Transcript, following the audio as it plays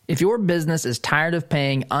If your business is tired of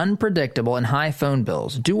paying unpredictable and high phone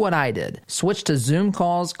bills, do what I did. Switch to Zoom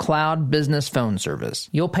Call's cloud business phone service.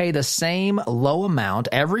 You'll pay the same low amount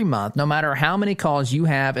every month, no matter how many calls you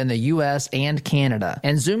have in the U.S. and Canada.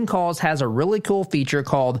 And Zoom Calls has a really cool feature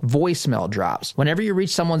called voicemail drops. Whenever you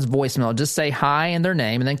reach someone's voicemail, just say hi and their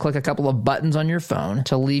name, and then click a couple of buttons on your phone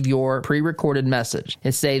to leave your pre-recorded message.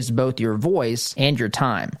 It saves both your voice and your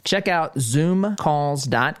time. Check out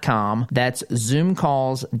zoomcalls.com. That's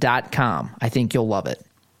zoomcalls.com. I think you'll love it.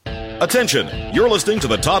 Attention, you're listening to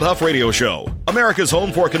the Todd Huff Radio Show, America's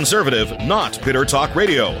home for conservative, not bitter talk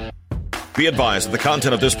radio. Be advised that the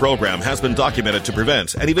content of this program has been documented to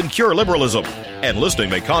prevent and even cure liberalism, and listening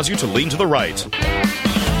may cause you to lean to the right.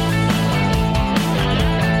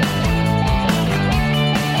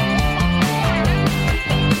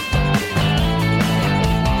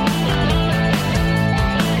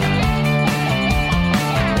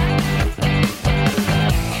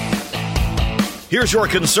 Here's your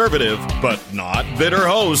conservative, but not bitter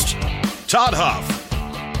host, Todd Huff.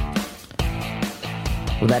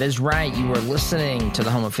 Well, that is right. You are listening to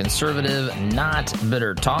the home of conservative, not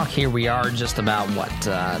bitter talk. Here we are just about,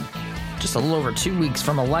 just a little over 2 weeks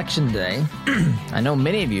from Election Day. I know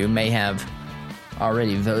many of you may have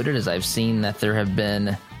already voted, as I've seen that there have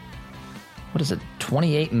been,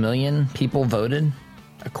 28 million people voted,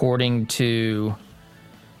 according to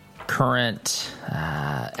current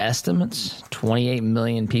estimates. 28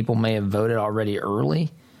 million people may have voted already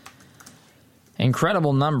early.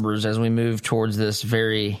 Incredible numbers as we move towards this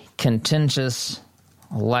very contentious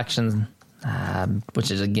election,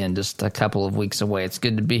 which is, again, just a couple of weeks away. It's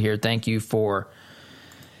good to be here. Thank you for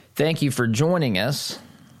joining us. A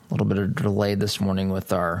little bit of delay this morning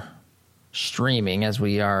with our streaming as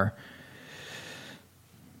we are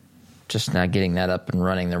just now getting that up and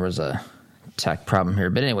running. There was a tech problem here.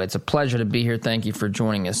 But anyway, it's a pleasure to be here. Thank you for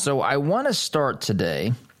joining us. So I want to start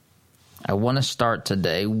today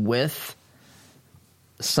with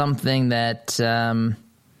something that, I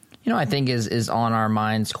think is on our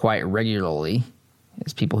minds quite regularly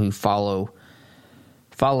as people who follow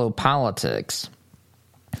politics.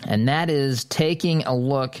 And that is taking a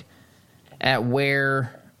look at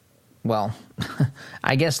where,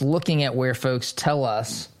 looking at where folks tell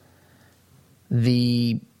us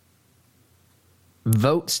the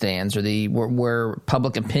vote stands, or where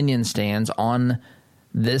public opinion stands on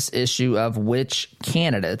this issue of which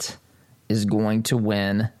candidate is going to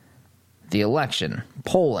win the election.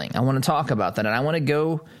 Polling. I want to talk about that, and I want to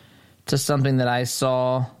go to something that I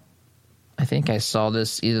saw. I think I saw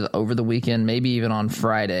this either over the weekend, maybe even on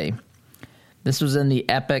Friday. This was in the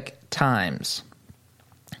Epoch Times.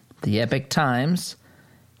 The Epoch Times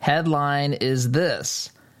headline is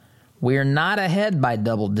this: "We're not ahead by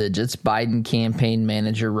double digits. Biden campaign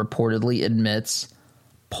manager reportedly admits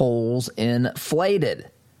polls inflated."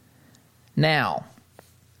 Now,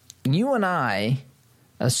 you and I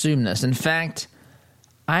assume this. In fact,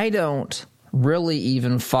 I don't really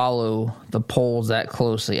even follow the polls that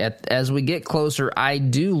closely. As we get closer, I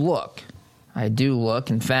do look.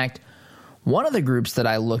 In fact, one of the groups that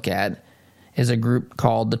I look at is a group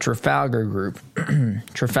called the Trafalgar Group.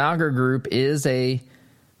 Trafalgar Group is they're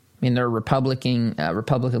a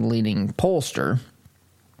Republican-leaning pollster,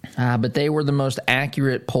 but they were the most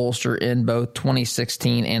accurate pollster in both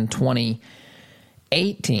 2016 and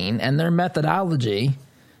 2018, and their methodology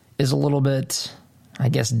is a little bit,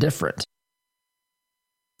 different.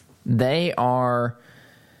 They are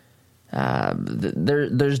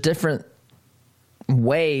there's different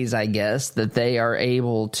ways, that they are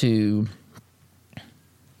able to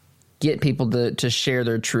get people to share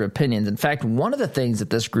their true opinions. In fact, one of the things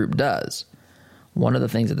that this group does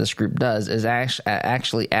is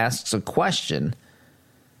actually asks a question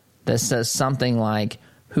that says something like,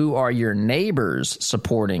 who are your neighbors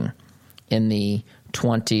supporting in the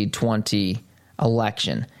 2020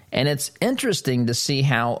 election? And it's interesting to see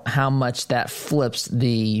how much that flips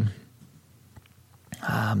the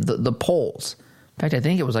polls. In fact, I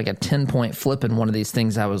think it was like a 10-point flip in one of these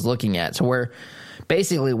things I was looking at. So where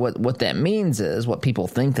basically what that means is, what people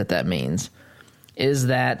think that means, is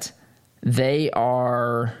that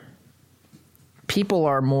people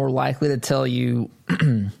are more likely to tell you,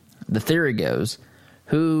 the theory goes,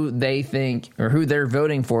 who they think or who they're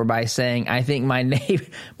voting for by saying, I think my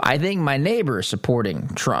neighbor is supporting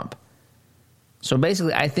Trump. So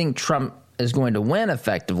basically, I think Trump is going to win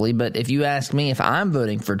effectively, but if you ask me if I'm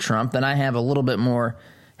voting for Trump, then I have a little bit more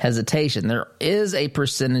hesitation. There is a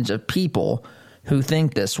percentage of people who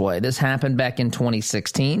think this way. This happened back in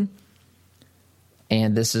 2016,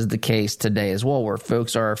 and this is the case today as well, where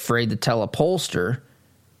folks are afraid to tell a pollster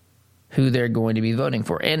who they're going to be voting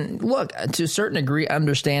for. And look, to a certain degree,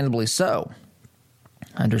 understandably so.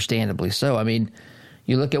 Understandably so. I mean,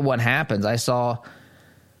 you look at what happens. I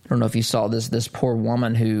don't know if you saw this poor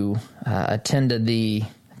woman who attended I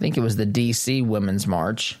think it was the D.C. Women's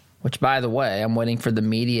March, which, by the way, I'm waiting for the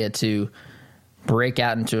media to break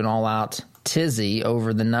out into an all-out tizzy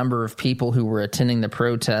over the number of people who were attending the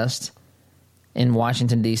protest in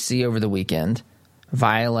Washington, D.C. over the weekend,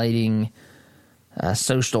 violating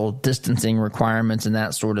social distancing requirements and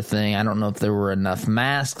that sort of thing. I don't know if there were enough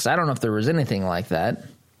masks. I don't know if there was anything like that.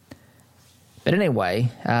 But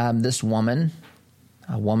anyway, this woman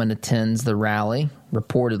attends the rally,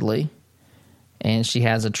 reportedly, and she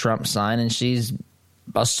has a Trump sign, and she's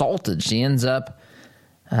assaulted. She ends up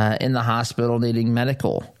in the hospital needing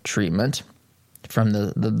medical treatment from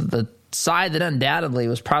the side that undoubtedly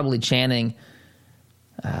was probably chanting,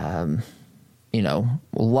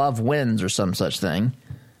 love wins or some such thing.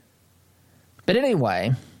 But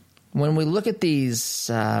anyway, when we look at these,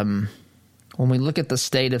 when we look at the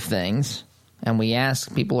state of things, and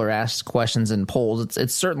people are asked questions in polls,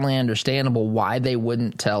 it's certainly understandable why they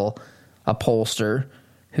wouldn't tell a pollster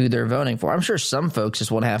who they're voting for. I'm sure some folks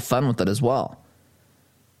just want to have fun with it as well.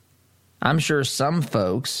 I'm sure some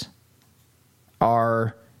folks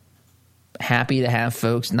are happy to have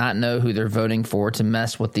folks not know who they're voting for to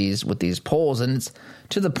mess with these polls. And it's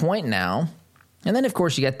to the point now. And then, of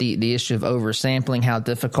course, you got the issue of oversampling. How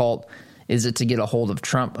difficult is it to get a hold of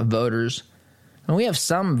Trump voters? And we have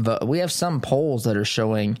some polls that are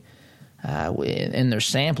showing in their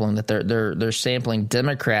sampling that they're sampling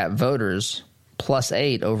Democrat voters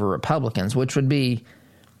 +8 over Republicans, which would be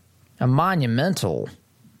a monumental.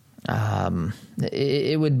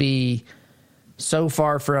 It would be so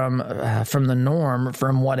far from the norm,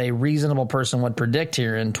 from what a reasonable person would predict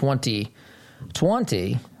here in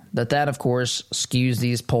 2020, that of course skews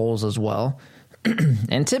these polls as well.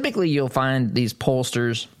 And typically you'll find these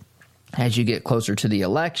pollsters, as you get closer to the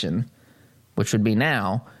election, which would be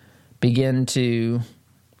now, begin to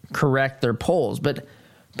correct their polls. But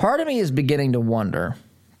part of me is beginning to wonder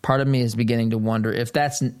if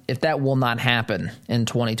that will not happen in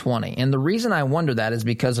 2020. And the reason I wonder that is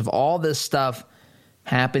because of all this stuff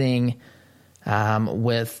happening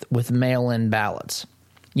with mail-in ballots.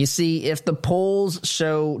 You see, if the polls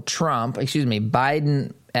show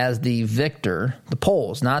Biden as the victor, the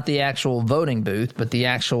polls, not the actual voting booth, but the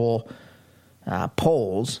actual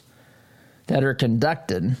polls that are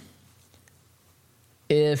conducted,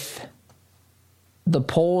 if the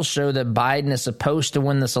polls show that Biden is supposed to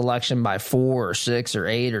win this election by 4 or 6 or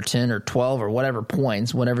 8 or 10 or 12 or whatever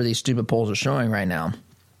points, whatever these stupid polls are showing right now,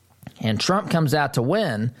 and Trump comes out to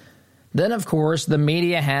win, then of course the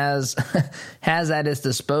media has at its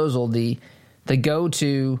disposal the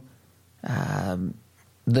go-to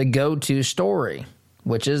story,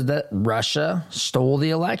 which is that Russia stole the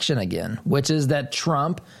election again, which is that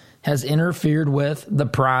Trump has interfered with the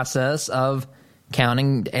process of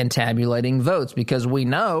counting and tabulating votes, because we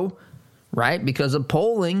know, right, because of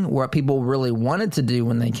polling, what people really wanted to do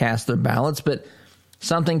when they cast their ballots, but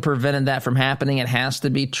something prevented that from happening. It has to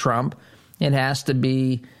be Trump. It has to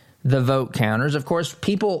be the vote counters. Of course,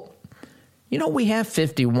 people, we have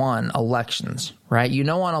 51 elections, right?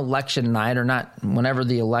 On election night, or not, whenever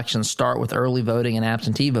the elections start with early voting and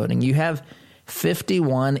absentee voting, you have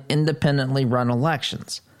 51 independently run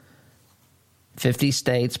elections. 50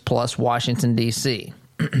 states plus Washington, D.C.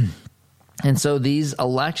 And so these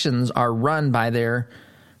elections are run by their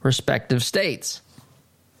respective states.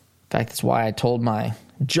 In fact, that's why I told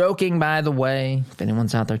joking, by the way, if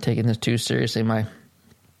anyone's out there taking this too seriously,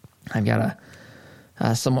 I've got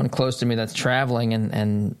someone close to me that's traveling,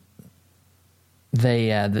 and they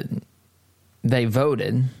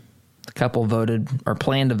voted. The couple voted or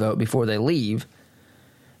planned to vote before they leave,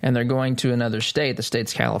 and they're going to another state. The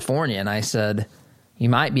state's California, and I said, you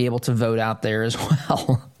might be able to vote out there as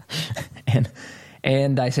well.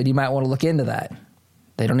 and I said, you might want to look into that.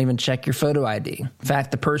 They don't even check your photo ID. In fact,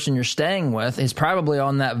 the person you're staying with is probably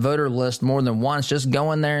on that voter list more than once. Just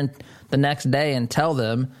go in there the next day and tell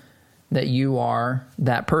them that you are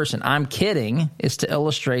that person. I'm kidding. It's to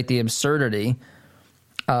illustrate the absurdity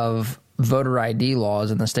of voter ID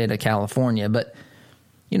laws in the state of California. But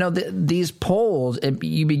these polls,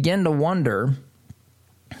 you begin to wonder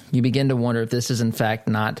if this is in fact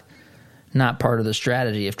not part of the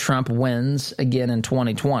strategy. If Trump wins again in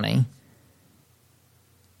 2020,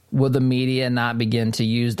 will the media not begin to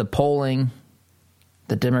use the polling,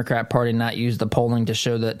 the Democrat Party not use the polling to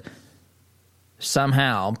show that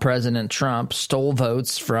somehow President Trump stole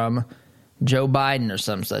votes from Joe Biden or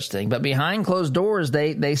some such thing. But behind closed doors,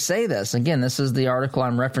 they say this. Again, this is the article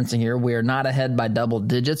I'm referencing here. We are not ahead by double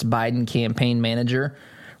digits. Biden campaign manager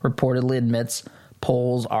reportedly admits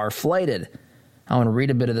polls are inflated. I want to read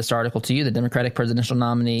a bit of this article to you. The Democratic presidential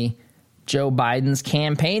nominee Joe Biden's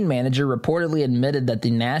campaign manager reportedly admitted that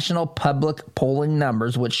the national public polling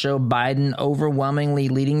numbers, which show Biden overwhelmingly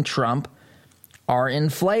leading Trump, are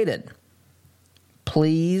inflated.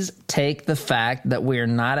 Please take the fact that we are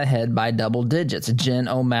not ahead by double digits, Jen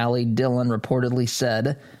O'Malley Dillon reportedly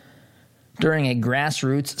said during a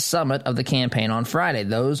grassroots summit of the campaign on Friday.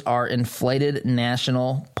 Those are inflated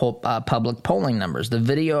national public polling numbers. The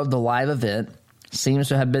video of the live event seems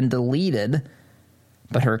to have been deleted,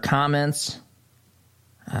 but her comments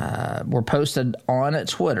were posted on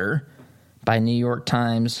Twitter by New York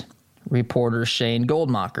Times reporter Shane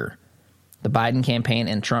Goldmacher. The Biden campaign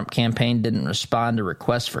and Trump campaign didn't respond to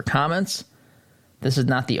requests for comments. This is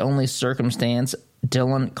not the only circumstance.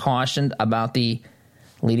 Dillon cautioned about the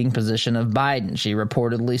leading position of Biden. She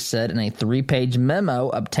reportedly said in a 3-page memo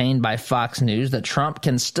obtained by Fox News that Trump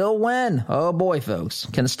can still win. Oh boy, folks,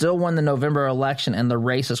 can still win the November election, and the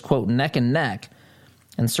race is, quote, neck and neck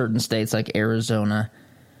in certain states like Arizona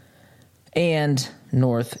and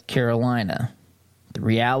North Carolina. The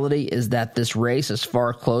reality is that this race is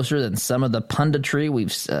far closer than some of the punditry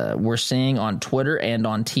we're seeing on Twitter and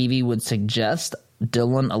on TV would suggest,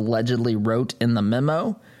 Dillon allegedly wrote in the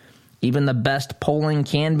memo. Even the best polling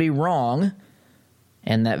can be wrong,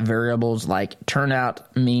 and that variables like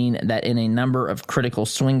turnout mean that in a number of critical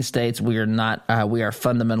swing states we are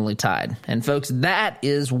fundamentally tied. And folks, that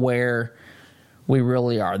is where we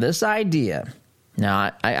really are. This idea.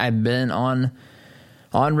 Now, I've been on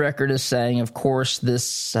record as saying, of course,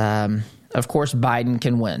 Biden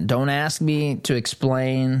can win. Don't ask me to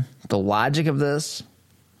explain the logic of this.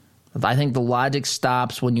 I think the logic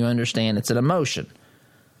stops when you understand it's an emotion.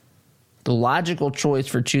 The logical choice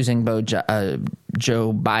for choosing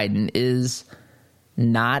Joe Biden is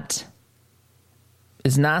not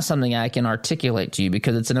something I can articulate to you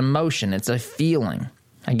because it's an emotion. It's a feeling.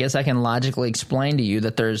 I guess I can logically explain to you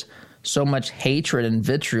that there's so much hatred and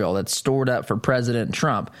vitriol that's stored up for President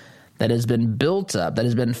Trump that has been built up, that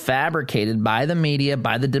has been fabricated by the media,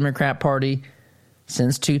 by the Democrat Party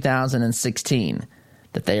since 2016,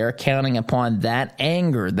 that they are counting upon that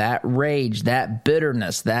anger, that rage, that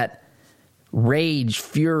bitterness, that rage,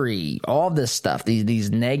 fury, all this stuff, these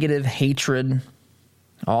negative hatred,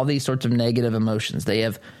 all these sorts of negative emotions. They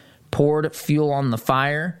have poured fuel on the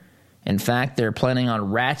fire. In fact, they're planning on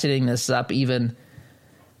ratcheting this up even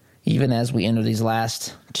as we enter these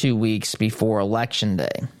last 2 weeks before Election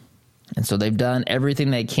Day. And so they've done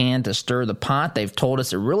everything they can to stir the pot. They've told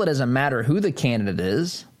us it really doesn't matter who the candidate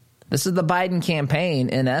is. This is the Biden campaign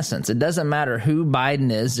in essence. It doesn't matter who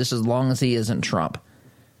Biden is just as long as he isn't Trump.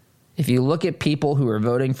 If you look at people who are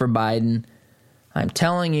voting for Biden, I'm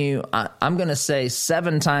telling you, I'm going to say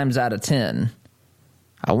 7 times out of 10,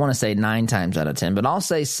 I want to say 9 times out of 10, but I'll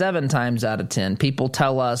say 7 times out of 10, people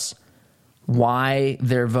tell us why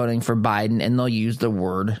they're voting for Biden, and they'll use the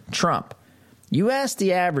word Trump. You ask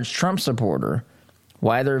the average Trump supporter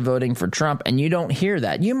why they're voting for Trump, and you don't hear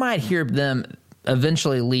that. You might hear them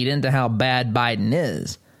eventually lead into how bad Biden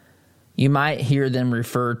is. You might hear them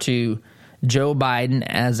refer to Joe Biden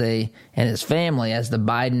and his family as the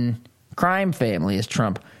Biden crime family, as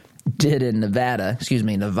Trump did in Nevada,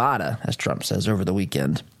 as Trump says over the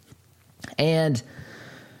weekend. And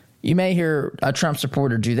you may hear a Trump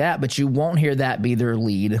supporter do that, but you won't hear that be their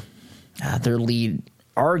lead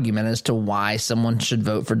argument as to why someone should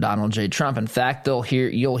vote for Donald J. Trump. In fact,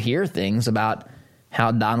 you'll hear things about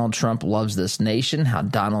how Donald Trump loves this nation, how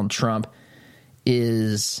Donald Trump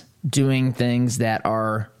is doing things that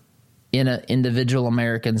are in an individual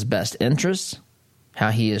American's best interests,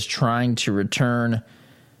 how he is trying to return,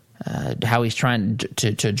 how he's trying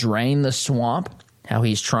to drain the swamp, how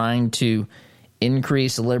he's trying to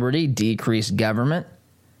increase liberty, decrease government,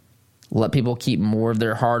 let people keep more of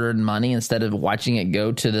their hard-earned money instead of watching it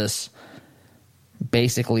go to this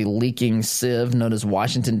basically leaking sieve known as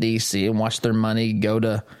Washington, D.C., and watch their money go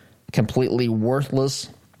to completely worthless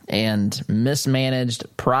and mismanaged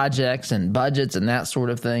projects and budgets and that sort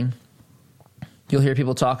of thing. You'll hear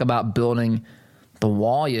people talk about building the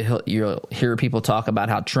wall. You'll hear people talk about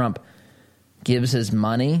how Trump gives his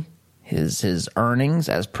money, his earnings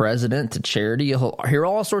as president to charity. You'll hear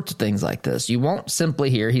all sorts of things like this. You won't simply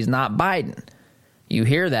hear he's not Biden. You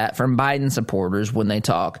hear that from Biden supporters when they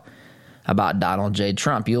talk about Donald J.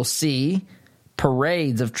 Trump. You'll see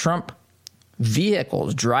parades of Trump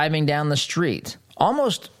vehicles driving down the street,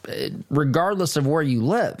 almost regardless of where you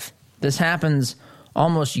live. This happens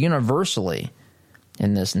almost universally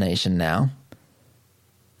in this nation now.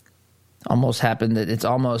 Almost happened that it's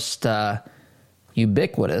almost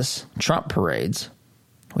ubiquitous, Trump parades.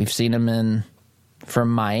 We've seen them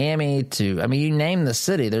from Miami to, you name the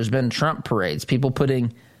city, there's been Trump parades. People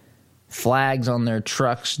putting flags on their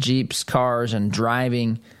trucks, Jeeps, cars, and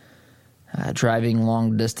driving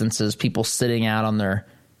long distances. People sitting out on the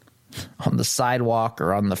sidewalk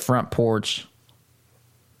or on the front porch,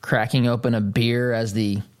 cracking open a beer as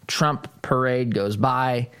the Trump parade goes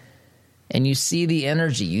by. And you see the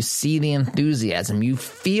energy, you see the enthusiasm, you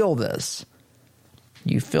feel this.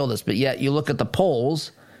 But yet you look at the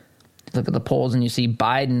polls, and you see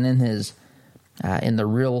Biden in the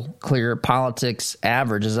Real Clear Politics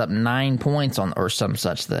average is up 9 points or some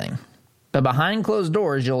such thing. But behind closed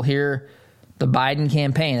doors, you'll hear the Biden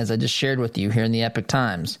campaign, as I just shared with you here in the Epic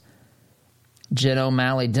Times. Jen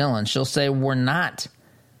O'Malley Dillon, she'll say, we're not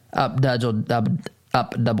up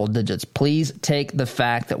double digits. Please take the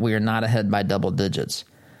fact that we are not ahead by double digits.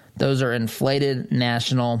 Those are inflated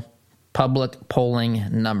national public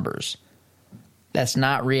polling numbers. That's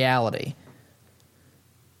not reality.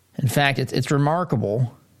 In fact, it's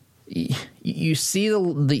remarkable. You see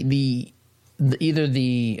the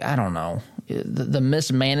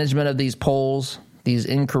mismanagement of these polls, these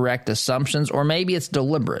incorrect assumptions, or maybe it's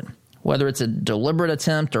deliberate. Whether it's a deliberate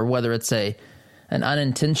attempt or whether it's an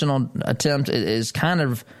unintentional attempt, it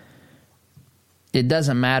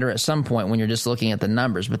doesn't matter at some point when you're just looking at the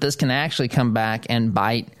numbers. But this can actually come back and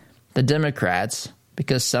bite the Democrats,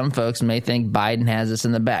 because some folks may think Biden has this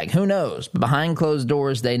in the bag. Who knows? But behind closed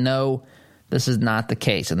doors, they know this is not the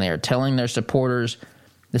case, and they are telling their supporters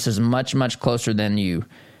this is much, much closer than you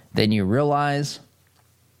realize.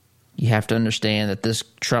 You have to understand that this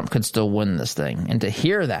Trump could still win this thing. And to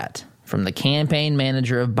hear that from the campaign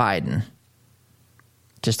manager of Biden,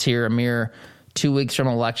 just here a mere 2 weeks from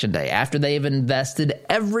Election Day, after they've invested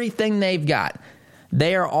everything they've got,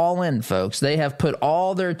 they are all in, folks. They have put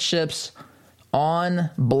all their chips on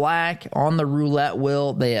black, on the roulette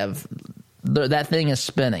wheel. That thing is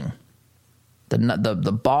spinning.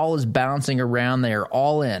 The ball is bouncing around. They are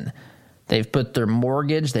all in. They've put their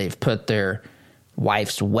mortgage. They've put their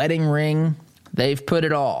wife's wedding ring. They've put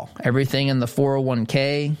it all. Everything in the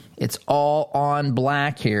 401k. It's all on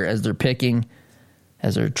black here as they're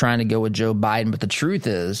trying to go with Joe Biden. But the truth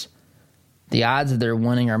is, the odds that they're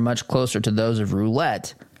winning are much closer to those of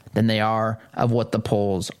roulette than they are of what the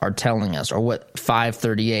polls are telling us, or what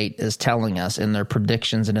 538 is telling us in their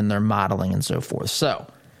predictions and in their modeling and so forth. So,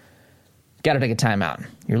 got to take a time out.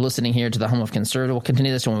 You're listening here to the Home of Conservative. We'll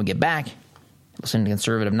continue this when we get back. Listening to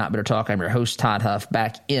Conservative Not Bitter Talk. I'm your host, Todd Huff,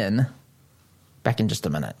 back in just a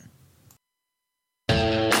minute.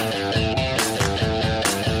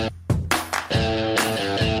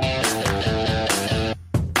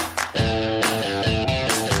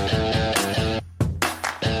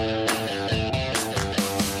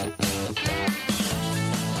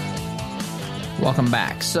 Welcome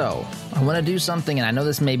back. So, I want to do something, and I know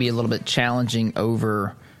this may be a little bit challenging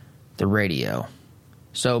over the radio.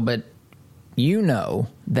 But you know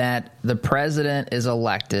that the president is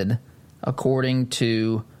elected according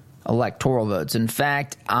to electoral votes. In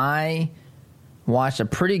fact, I watched a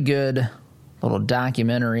pretty good little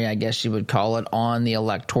documentary, I guess you would call it, on the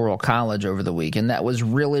Electoral College over the weekend. That was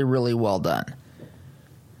really, really well done.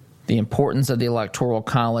 The importance of the Electoral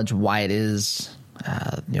College, why it is,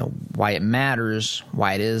 why it matters,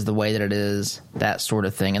 why it is the way that it is, that sort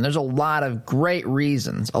of thing. And there's a lot of great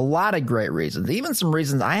reasons, even some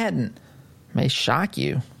reasons may shock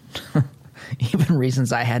you, even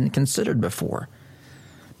reasons I hadn't considered before.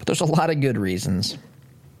 But there's a lot of good reasons.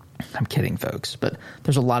 I'm kidding, folks, but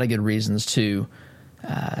there's a lot of good reasons to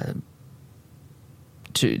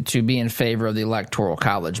be in favor of the Electoral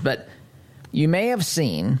College. But you may have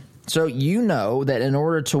seen, so you know that in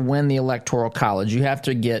order to win the Electoral College, you have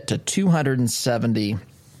to get to 270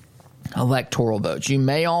 electoral votes. You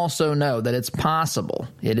may also know that it's possible.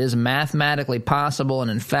 It is mathematically possible,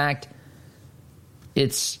 and in fact,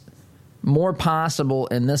 it's more possible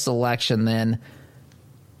in this election than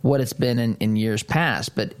what it's been in years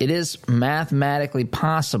past. But it is mathematically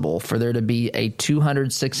possible for there to be a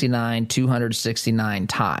 269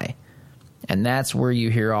 tie. And that's where you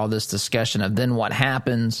hear all this discussion of then what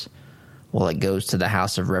happens. Well, it goes to the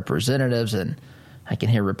House of Representatives, and I can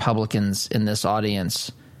hear Republicans in this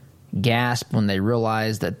audience gasp when they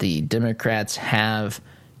realize that the Democrats have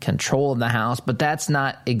control of the House. But that's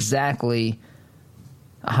not exactly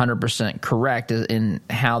 100% correct in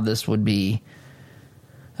how this would be,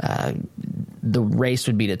 the race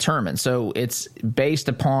would be determined. So it's based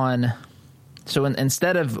upon So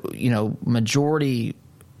instead of, majority,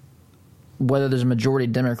 whether there's a majority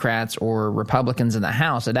Democrats or Republicans in the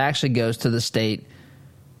House, it actually goes to the state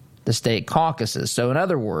caucuses. So in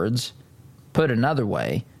other words, put another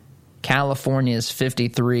way, California's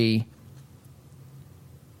 53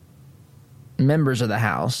 members of the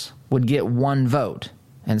House would get one vote.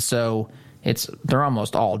 And so they're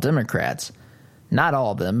almost all Democrats. Not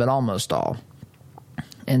all of them, but almost all.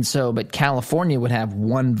 And so, but California would have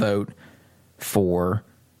one vote for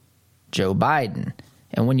Joe Biden.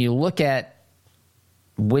 And when you look at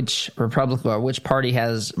which Republican or which party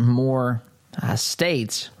has more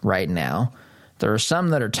states right now, there are some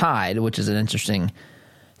that are tied, which is an interesting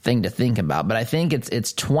thing to think about. But I think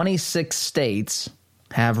it's 26 states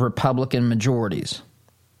have Republican majorities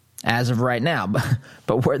as of right now.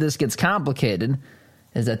 But where this gets complicated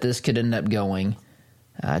is that this could end up going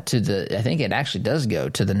I think it actually does go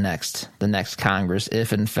to the next Congress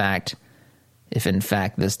if in fact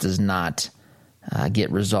this does not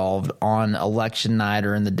get resolved on election night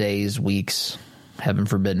or in the days, weeks, heaven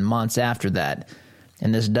forbid, months after that.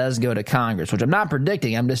 And this does go to Congress, which I'm not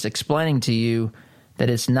predicting. I'm just explaining to you that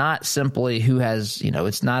it's not simply who has,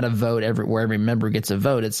 it's not a vote where every member gets a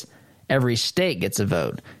vote. It's every state gets a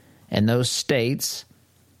vote. And those states,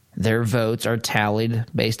 their votes are tallied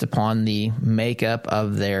based upon the makeup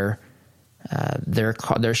of their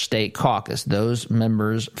state caucus, those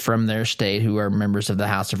members from their state who are members of the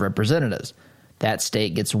House of Representatives. That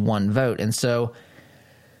state gets one vote. And so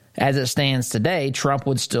as it stands today, Trump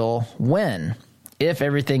would still win if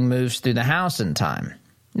everything moves through the House in time.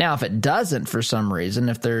 Now, if it doesn't for some reason,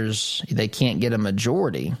 if they can't get a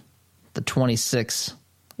majority, the 26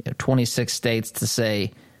 states to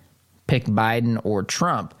say pick Biden or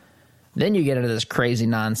Trump, then you get into this crazy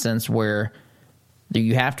nonsense where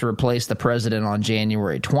you have to replace the president on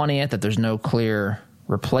January 20th, that there's no clear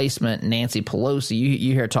replacement. Nancy Pelosi,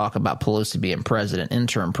 you hear talk about Pelosi being president,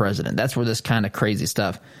 interim president. That's where this kind of crazy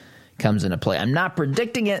stuff comes into play. I'm not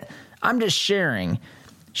predicting it. I'm just sharing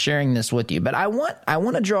this with you. But I want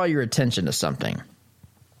to draw your attention to something.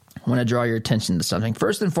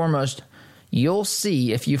 First and foremost, you'll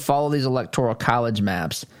see if you follow these electoral college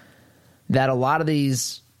maps that a lot of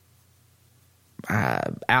these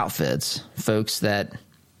outfits, folks that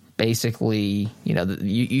basically,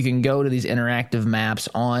 you can go to these interactive maps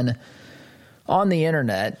on the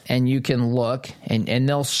internet and you can look and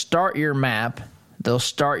they'll start your map. They'll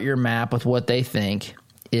start your map with what they think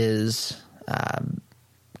is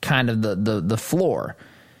kind of the floor.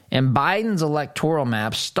 And Biden's electoral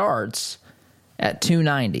map starts at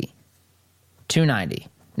 290.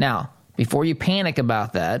 Now, before you panic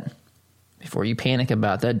about that,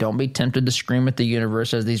 don't be tempted to scream at the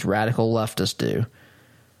universe as these radical leftists do.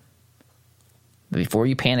 But before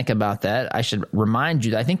you panic about that, I should remind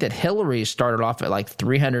you that I think that Hillary started off at like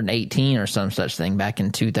 318 or some such thing back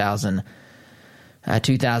in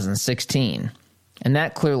 2016. And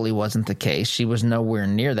that clearly wasn't the case. She was nowhere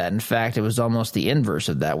near that. In fact, it was almost the inverse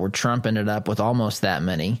of that, where Trump ended up with almost that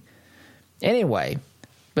many. Anyway,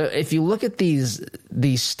 but if you look at these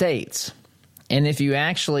states, and if you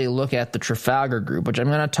actually look at the Trafalgar Group, which I'm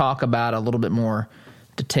going to talk about a little bit more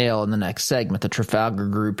detail in the next segment, the Trafalgar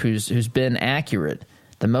Group, who's been accurate,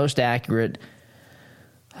 the most accurate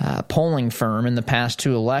polling firm in the past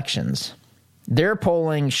two elections, their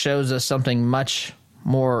polling shows us something much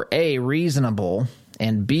more, A, reasonable,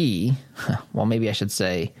 and B, well, maybe I should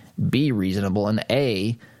say B, reasonable, and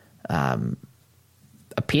A,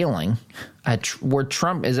 appealing, where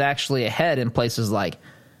Trump is actually ahead in places like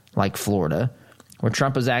Florida, where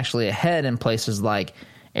Trump is actually ahead in places like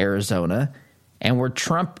Arizona, and where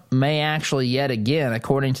Trump may actually yet again,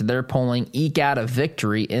 according to their polling, eke out a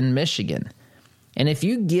victory in Michigan. And if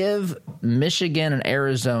you give Michigan and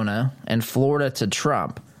Arizona and Florida to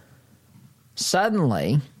Trump,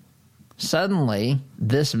 suddenly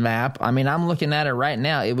this map, I mean, I'm looking at it right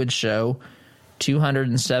now, it would show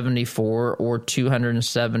 274 or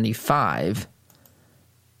 275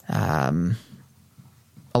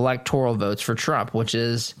 electoral votes for Trump, which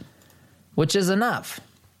is enough.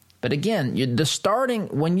 But again,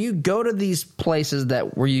 when you go to these places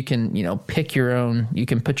where you can, pick your own, you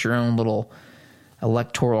can put your own little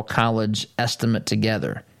electoral college estimate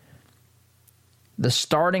together. The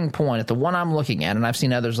starting point at the one I'm looking at, and I've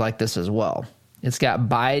seen others like this as well, it's got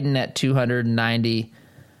Biden at 290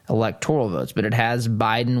 electoral votes, but it has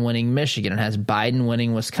Biden winning Michigan, it has Biden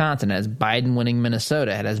winning Wisconsin, it has Biden winning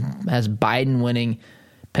Minnesota, it has Biden winning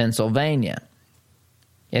Pennsylvania,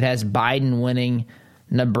 it has Biden winning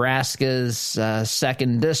Nebraska's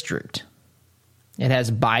 2nd district, it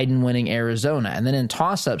has Biden winning Arizona, and then in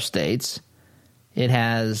toss-up states, it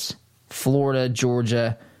has Florida,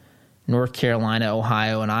 Georgia, North Carolina,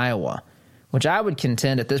 Ohio, and Iowa, which I would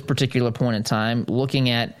contend at this particular point in time, looking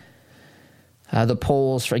at the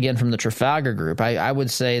polls, again, from the Trafalgar Group, I would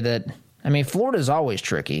say that, Florida is always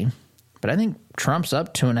tricky, but I think Trump's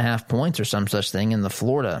up 2.5 points or some such thing in the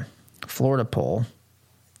Florida poll.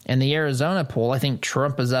 In the Arizona poll, I think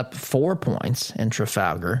Trump is up 4 points in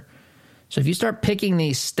Trafalgar. So if you start picking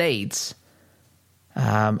these states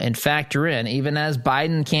and factor in, even as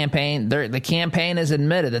Biden campaign, the campaign has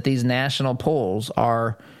admitted that these national polls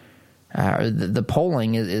are, the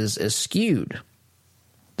polling is skewed.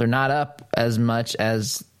 They're not up as much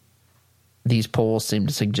as these polls seem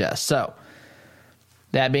to suggest. So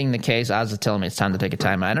that being the case, Oz is telling me it's time to take a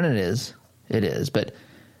timeout, and it is. It is. But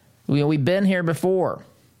we've been here before.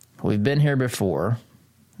 We've been here before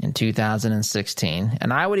in 2016,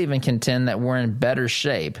 and I would even contend that we're in better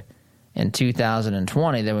shape in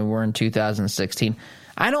 2020 than we were in 2016.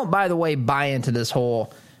 I don't, by the way, buy into this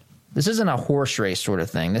isn't a horse race sort of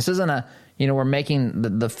thing. This isn't we're making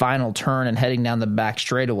the final turn and heading down the back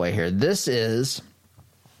straightaway here. This is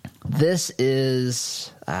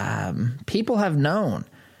people have known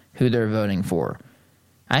who they're voting for.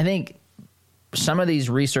 I think some of these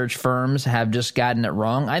research firms have just gotten it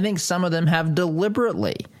wrong. I think some of them have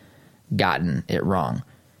deliberately gotten it wrong.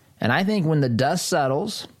 And I think when the dust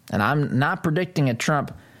settles, and I'm not predicting a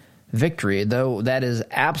Trump victory, though that is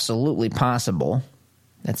absolutely possible.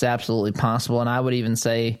 That's absolutely possible. And I would even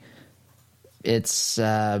say it's,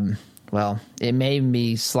 it may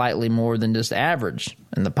be slightly more than just average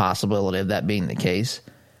in the possibility of that being the case.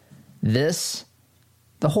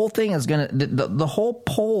 The whole thing is going to, the whole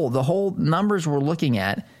poll, the whole numbers we're looking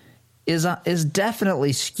at is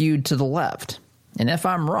definitely skewed to the left. And if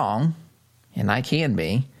I'm wrong, and I can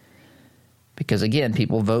be, because again,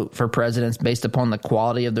 people vote for presidents based upon the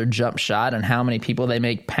quality of their jump shot and how many people they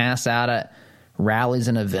make pass out at rallies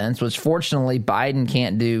and events, which fortunately Biden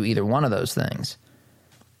can't do either one of those things.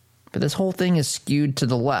 But this whole thing is skewed to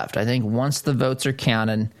the left. I think once the votes are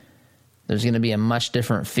counted, there's going to be a much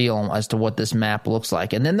different feel as to what this map looks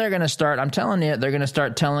like. And then they're going to start, I'm telling you, they're going to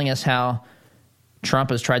start telling us how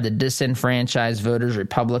Trump has tried to disenfranchise voters.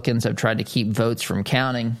 Republicans have tried to keep votes from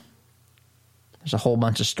counting. There's a whole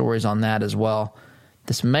bunch of stories on that as well.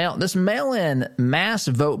 This mail-in mass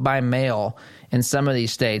vote by mail in some of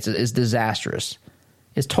these states is disastrous.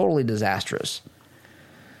 It's totally disastrous.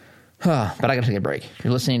 But I got to take a break.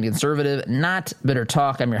 You're listening to Conservative, Not Bitter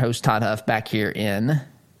Talk. I'm your host, Todd Huff, back here in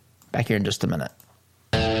just a minute.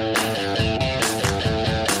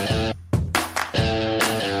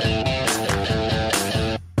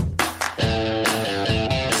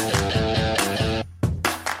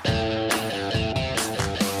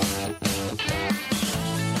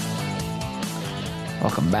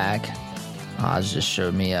 Welcome back. Oz just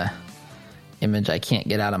showed me a image I can't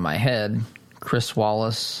get out of my head. Chris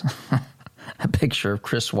Wallace, a picture of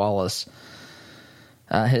Chris Wallace,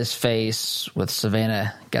 his face with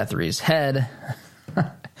Savannah Guthrie's head.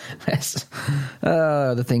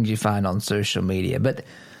 The things you find on social media. But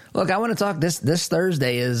look, I want to talk. This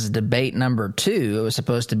Thursday is debate number 2. It was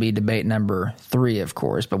supposed to be debate number 3, of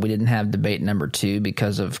course, but we didn't have debate number 2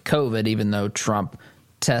 because of COVID, even though Trump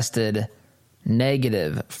tested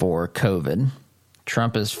negative for COVID.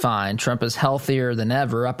 Trump is fine. Trump is healthier than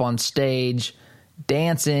ever, up on stage,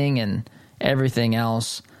 dancing and everything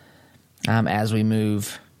else as we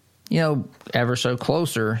move, ever so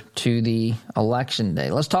closer to the election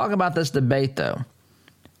day. Let's talk about this debate, though.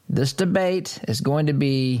 This debate is going to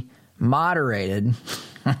be moderated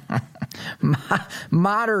by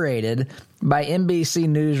NBC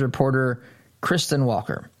News reporter Kristen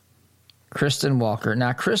Walker.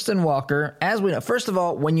 Now, Kristen Walker, as we know, first of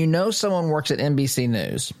all, when you know someone works at NBC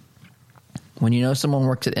News,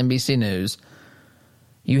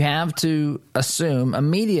 you have to assume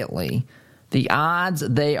immediately the odds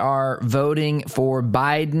they are voting for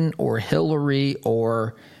Biden or Hillary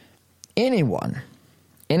or anyone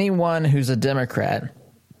who's a Democrat,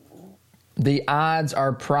 the odds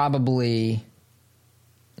are probably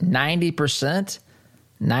 90%,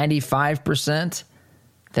 95%.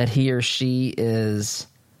 That he or she is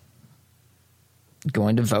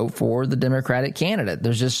going to vote for the Democratic candidate.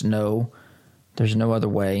 There's no other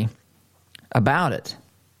way about it.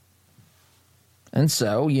 And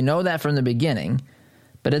so you know that from the beginning,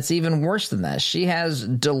 but it's even worse than that. She has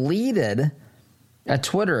deleted a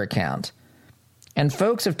Twitter account, and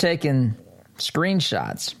folks have taken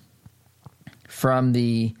screenshots from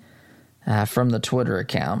the Twitter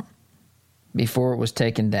account before it was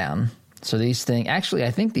taken down. So these things, actually,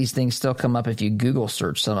 I think these things still come up if you Google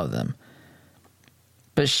search some of them.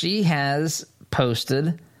 But she has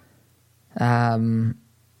posted some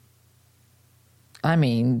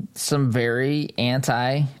very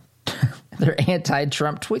they're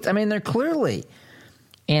anti-Trump tweets. I mean, they're clearly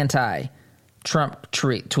anti-Trump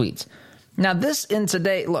tweets. Now, this in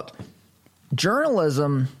today, look,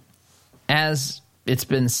 journalism, as it's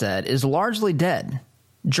been said, is largely dead.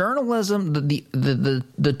 Journalism,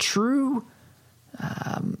 the true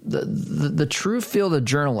the true field of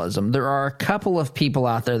journalism, there are a couple of people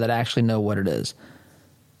out there that actually know what it is.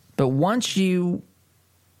 But once you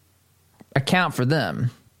account for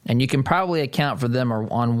them, and you can probably account for them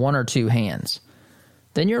on one or two hands,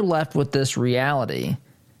 then you're left with this reality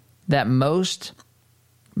that most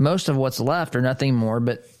of what's left are nothing more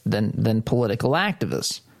than political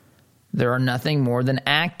activists. There are nothing more than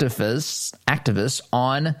activists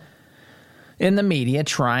in the media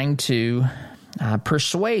trying to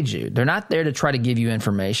persuade you. They're not there to try to give you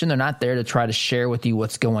information. They're not there to try to share with you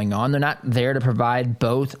what's going on. They're not there to provide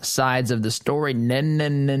both sides of the story.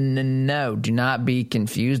 No. Do not be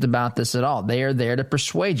confused about this at all. They are there to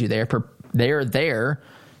persuade you. They are there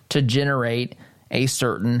to generate a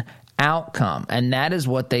certain outcome, and that is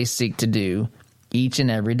what they seek to do each and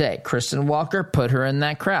every day. Kristen Walker, put her in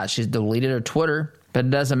that crowd. She's deleted her Twitter, but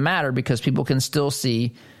it doesn't matter because people can still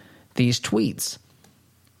see these tweets.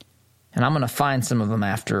 And I'm going to find some of them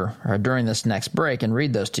during this next break and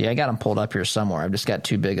read those to you. I got them pulled up here somewhere. I've just got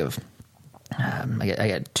too big of I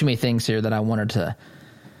got too many things here that I wanted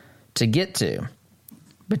to get to.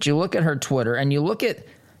 But you look at her Twitter and you look at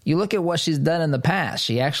what she's done in the past.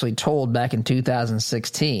 She actually told back in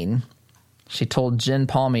 2016, she told Jen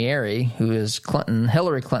Palmieri, who was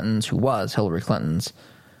Hillary Clinton's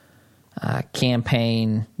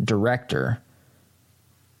campaign director.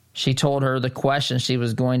 She told her the question she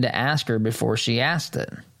was going to ask her before she asked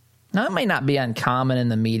it. Now, it may not be uncommon in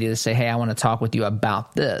the media to say, hey, I want to talk with you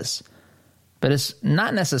about this. But it's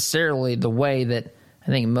not necessarily the way that I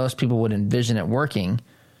think most people would envision it working.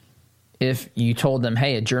 If you told them,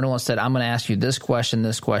 hey, a journalist said, I'm going to ask you this question, and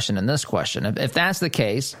this question. If that's the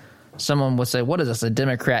case, someone would say, what is this, a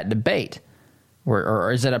Democrat debate?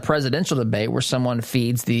 Or is it a presidential debate where someone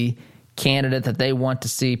feeds the candidate that they want to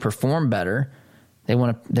see perform better? They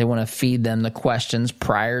want to feed them the questions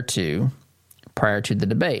prior to the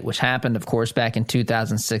debate, which happened, of course, back in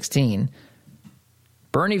 2016.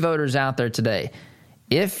 Bernie voters out there today,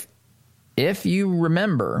 if you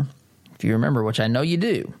remember, which I know you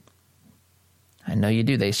do,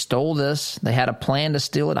 they stole this. They had a plan to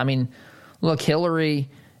steal it. I mean, look, Hillary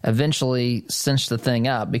eventually cinched the thing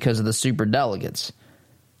up because of the superdelegates,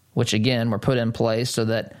 which, again, were put in place so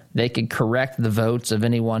that they could correct the votes of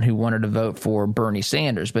anyone who wanted to vote for Bernie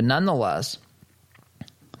Sanders. But nonetheless,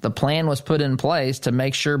 the plan was put in place to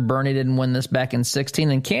make sure Bernie didn't win this back in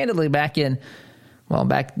 2016 and candidly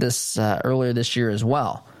earlier this year as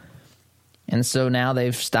well. And so now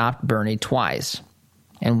they've stopped Bernie twice.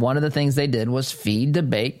 And one of the things they did was feed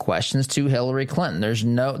debate questions to Hillary Clinton.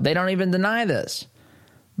 They don't even deny this.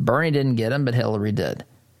 Bernie didn't get them, but Hillary did.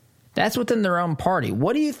 That's within their own party.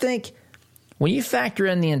 What do you think when you factor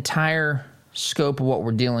in the entire scope of what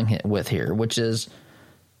we're dealing with here, which is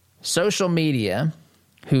social media,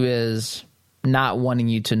 who is not wanting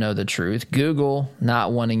you to know the truth, Google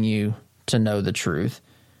not wanting you to know the truth.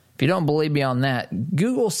 If you don't believe me on that,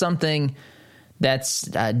 Google something that's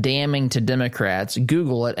damning to Democrats,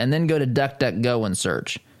 Google it, and then go to DuckDuckGo and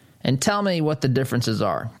search. And tell me what the differences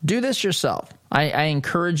are. Do this yourself. I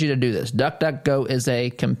encourage you to do this. DuckDuckGo is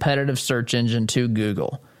a competitive search engine to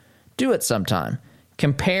Google. Do it sometime.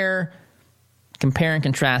 Compare and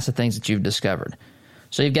contrast the things that you've discovered.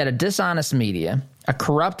 So you've got a dishonest media, a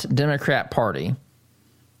corrupt Democrat Party,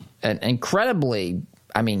 an incredibly,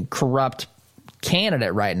 corrupt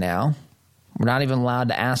candidate right now. We're not even allowed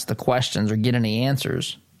to ask the questions or get any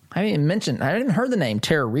answers. I haven't heard the name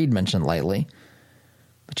Tara Reid mentioned lately.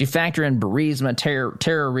 But you factor in Burisma,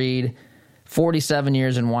 Tara Reid, 47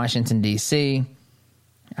 years in Washington, D.C.,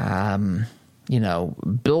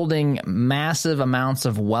 building massive amounts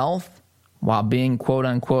of wealth while being, quote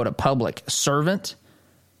unquote, a public servant,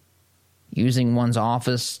 using one's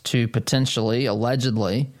office to potentially,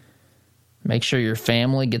 allegedly, make sure your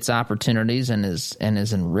family gets opportunities and is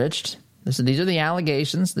enriched. These are the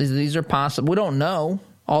allegations. These are possible. We don't know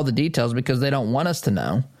all the details because they don't want us to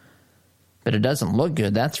know. But it doesn't look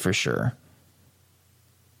good, that's for sure.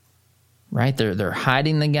 Right? They're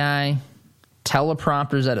hiding the guy.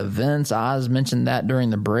 Teleprompters at events. Oz mentioned that during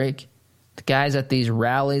the break. The guys at these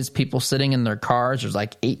rallies, people sitting in their cars. There's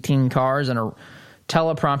like 18 cars and a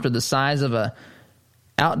teleprompter the size of a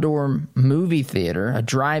outdoor movie theater, a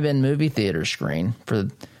drive-in movie theater screen for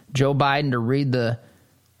Joe Biden to read the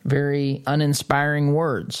very uninspiring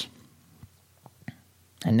words.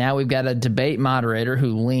 And now we've got a debate moderator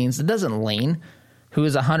who who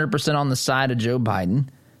is 100% on the side of Joe Biden.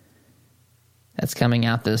 That's coming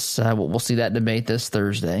out this, we'll see that debate this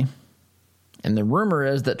Thursday. And the rumor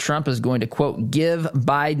is that Trump is going to, quote, give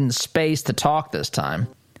Biden space to talk this time,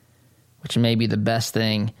 which may be the best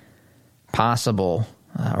thing possible,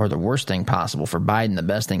 or the worst thing possible for Biden, the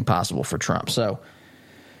best thing possible for Trump. So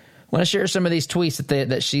I want to share some of these tweets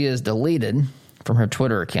that she has deleted from her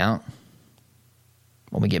Twitter account.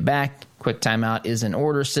 When we get back, quick timeout is in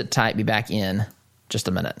order. Sit tight. Be back in just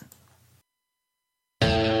a minute.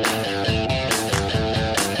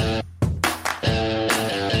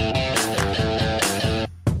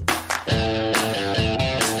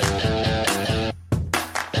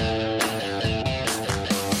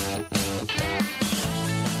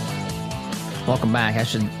 Welcome back.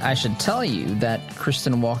 I should tell you that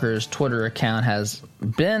Kristen Walker's Twitter account has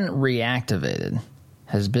been reactivated,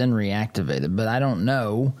 but I don't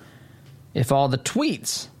know if all the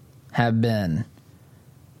tweets have been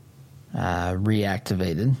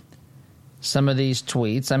reactivated. Some of these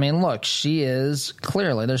tweets, I mean, look, she is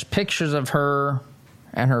clearly, there's pictures of her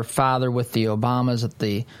and her father with the Obamas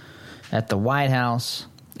at the White House.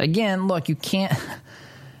 Again, look, you can't.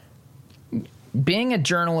 Being a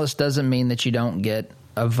journalist doesn't mean that you don't get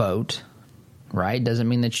a vote, right? Doesn't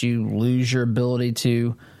mean that you lose your ability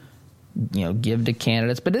to, give to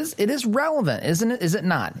candidates. But it is relevant, isn't it? Is it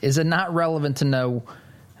not? Is it not relevant to know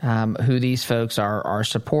who these folks are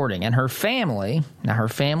supporting? And her family,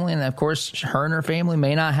 and of course, her and her family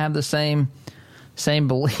may not have the same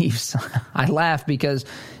beliefs. I laugh because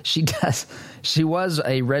she does. She was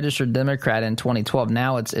a registered Democrat in 2012.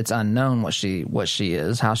 Now it's unknown what she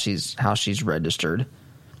is, how she's registered.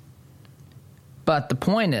 But the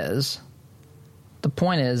point is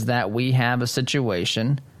that we have a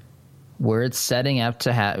situation where it's setting up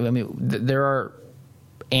to have. I mean, there are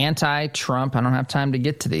anti-Trump. I don't have time to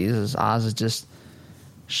get to these, as Oz has just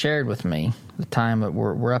shared with me the time that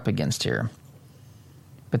we're up against here.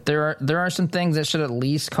 But there are some things that should at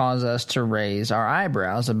least cause us to raise our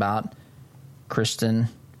eyebrows about Kristen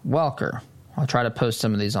Welker. I'll try to post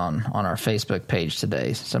some of these on our Facebook page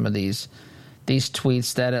today. Some of these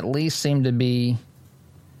tweets that at least seem to be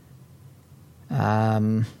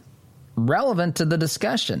relevant to the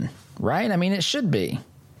discussion, right? I mean, it should be.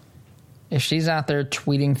 If she's out there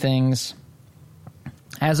tweeting things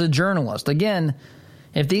as a journalist, again,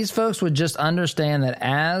 if these folks would just understand that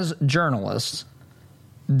as journalists,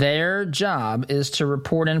 their job is to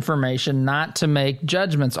report information, not to make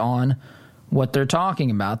judgments on what they're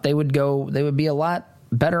talking about, they would be a lot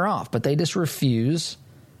better off, but they just refuse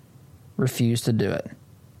to do it.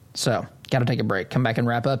 So, got to take a break. Come back and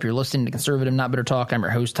wrap up. You're listening to Conservative Not Bitter Talk. I'm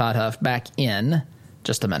your host, Todd Huff. Back in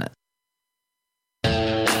just a minute.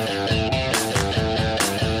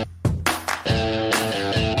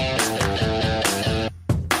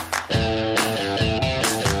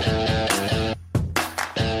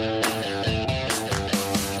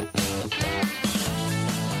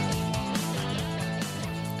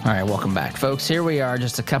 All right, welcome back, folks. Here we are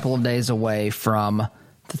just a couple of days away from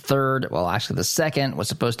the second was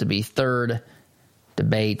supposed to be third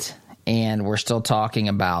debate, and we're still talking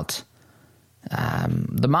about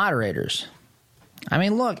the moderators. I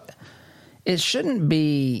mean, look, it shouldn't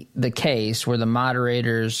be the case where the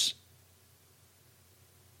moderators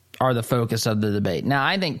are the focus of the debate. Now,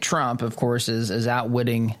 I think Trump, of course, is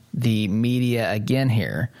outwitting the media again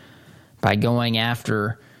here by going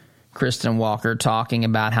after Kristen Walker, talking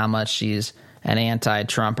about how much she's an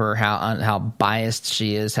anti-Trumper, how biased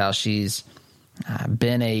she is, how she's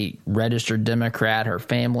been a registered Democrat, her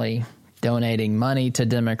family donating money to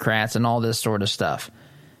Democrats, and all this sort of stuff.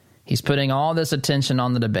 He's putting all this attention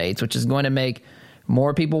on the debates, which is going to make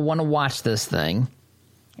more people want to watch this thing.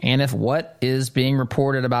 And if what is being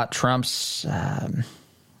reported about Trump's,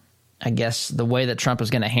 I guess, the way that Trump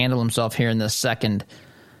is going to handle himself here in this second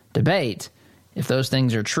debate, if those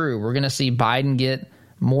things are true, we're going to see Biden get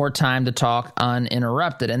more time to talk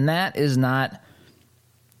uninterrupted. And that is not,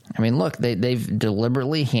 I mean, look, they've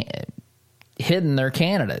deliberately hidden their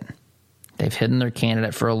candidate. They've hidden their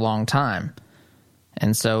candidate for a long time.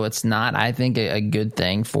 And so it's not, I think, a good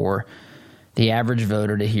thing for the average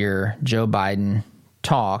voter to hear Joe Biden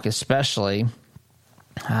talk, especially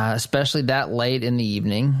that late in the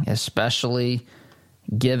evening, especially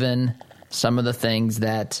given some of the things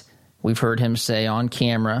that we've heard him say on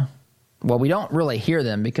camera. Well, we don't really hear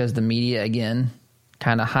them because the media, again,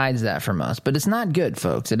 kind of hides that from us. But it's not good,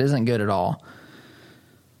 folks. It isn't good at all.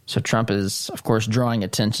 So Trump is, of course, drawing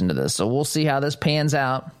attention to this. So we'll see how this pans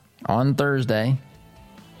out on Thursday.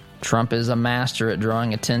 Trump is a master at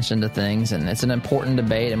drawing attention to things, and it's an important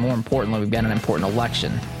debate, and more importantly, we've got an important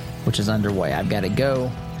election, which is underway. I've got to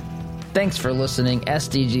go. Thanks for listening.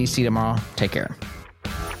 SDGC tomorrow. Take care.